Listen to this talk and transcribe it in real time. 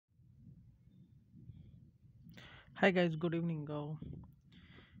Hi guys, good evening.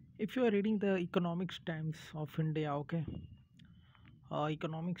 If you are reading the Economics Times of India, okay,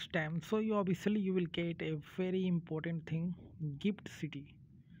 Economics Times, so you will get a very important thing, Gift City,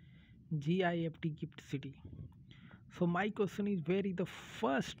 GIFT Gift City. So my question is, where is the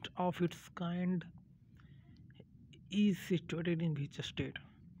first of its kind is situated in which state?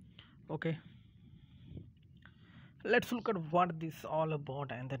 Okay, let's look at what this all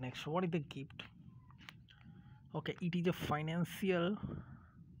about, and the next, what is the gift? Okay, it is a financial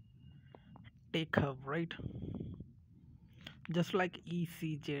tech hub, right? Just like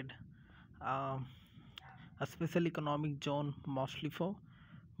ECZ, um, a special economic zone mostly for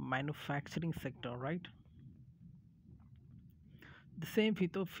manufacturing sector, right? The same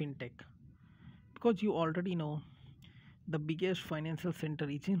with the fintech, because you already know the biggest financial center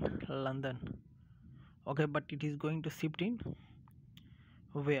is in London, okay, but it is going to shift in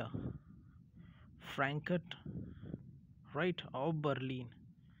where? Frankfurt, right, or Berlin.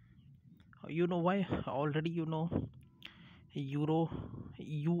 You know why? Already you know Euro,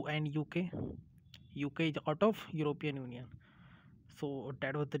 EU and UK is out of European Union. So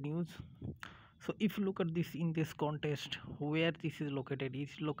that was the news. So if you look at this in this context, where this is located,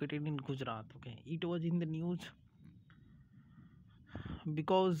 it's located in Gujarat. Okay, it was in the news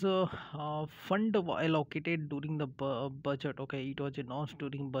because fund allocated during the budget. Okay, it was announced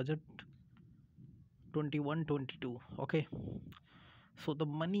during budget 21-22. Okay, so the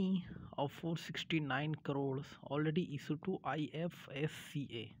money of 469 crores already issued to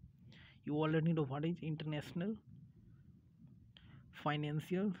IFSCA. You already know what is International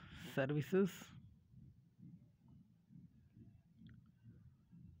Financial Services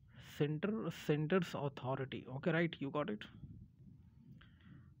Centers Authority. Okay, right, you got it.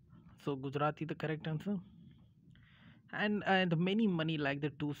 So Gujarati the correct answer. And many money like the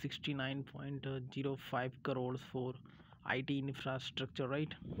 269.05 crores for IT infrastructure,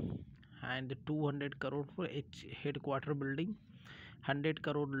 right? And 200 crore for headquarter building, 100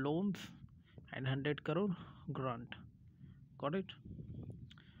 crore loans, and 100 crore grant. Got it?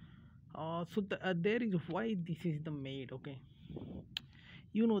 There is why this is the made. Okay,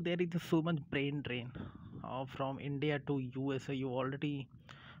 there is so much brain drain from India to USA. You already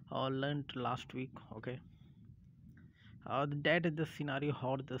learned last week. Okay, that is the scenario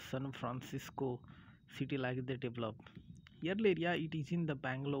how the San Francisco city like they develop. Earlier, yeah, it is in the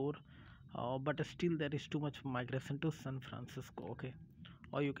Bangalore, but still there is too much migration to San Francisco. Okay,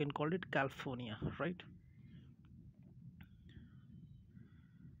 or you can call it California, right?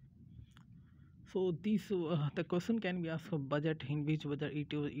 So this the question can be asked for budget, in which whether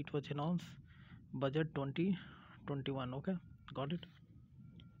it was announced budget 2021. Okay, got it.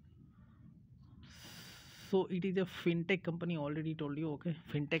 So it is a fintech company, already told you. Okay,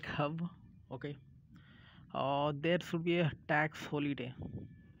 fintech hub. Okay, there should be a tax holiday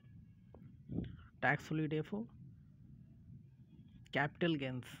for capital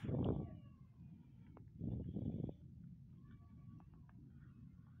gains,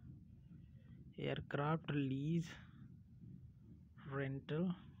 aircraft lease,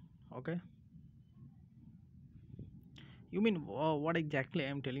 rental. Okay, you mean what exactly I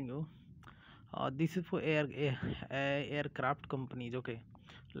am telling you? This is for aircraft companies. Okay,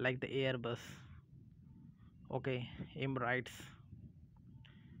 like the Airbus. Okay, Emirates,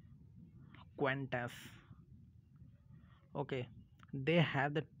 Qantas. Okay, they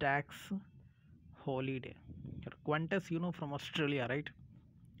have the tax holiday. Qantas, from Australia, right?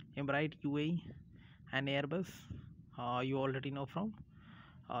 Emirates, UAE, and Airbus, you already know from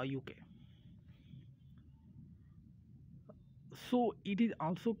UK. So it is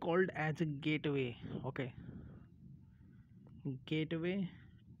also called as a gateway. Okay, gateway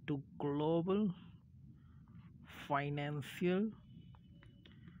to global financial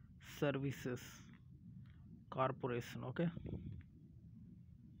services corporation. Okay,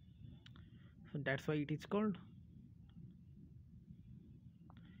 so that's why it is called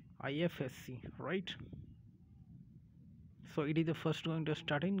IFSC, right? So it is the first going to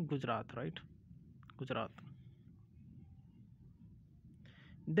start in Gujarat, right? Gujarat.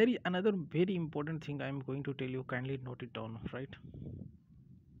 There is another very important thing I am going to tell you. Kindly note it down, right?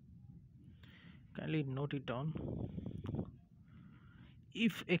 Kindly note it down.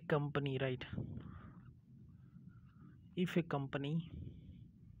 If a company, right? If a company,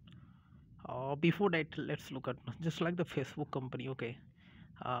 before that, let's look at just like the Facebook company. Okay,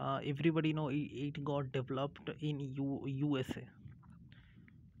 everybody know it got developed in USA,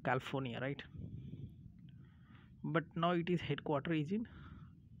 California, right? But now it is headquarter is in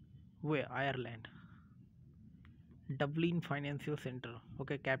where? Ireland. Dublin Financial Center.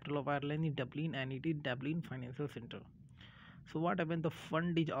 Okay, capital of Ireland is Dublin, and it is Dublin Financial Center. So what happened? The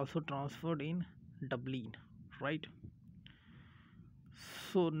fund is also transferred in Dublin, right?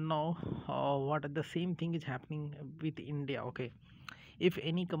 So now, what the same thing is happening with India. Okay, if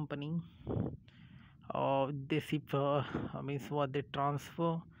any company, they ship, means what, they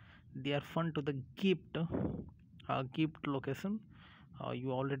transfer their fund to the gift location.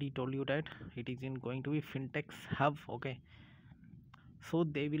 You already told you that it is in going to be fintech's hub. Okay, so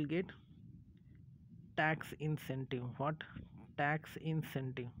they will get tax incentive. What? Tax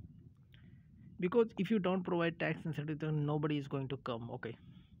incentive. Because if you don't provide tax incentive, then nobody is going to come. Okay,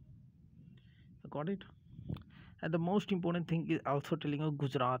 got it. And the most important thing is also telling you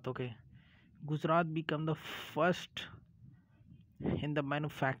Gujarat. Okay, Gujarat become the first in the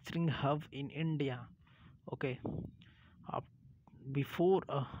manufacturing hub in India. Okay, up before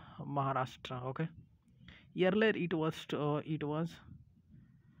Maharashtra. Okay, earlier it was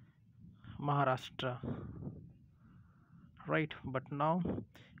Maharashtra, right? But now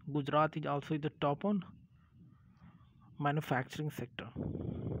Gujarat is also the top on manufacturing sector.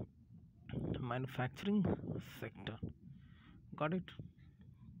 Manufacturing sector. Got it.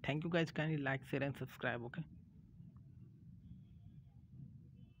 Thank you guys. Kindly like, share, and subscribe. Okay.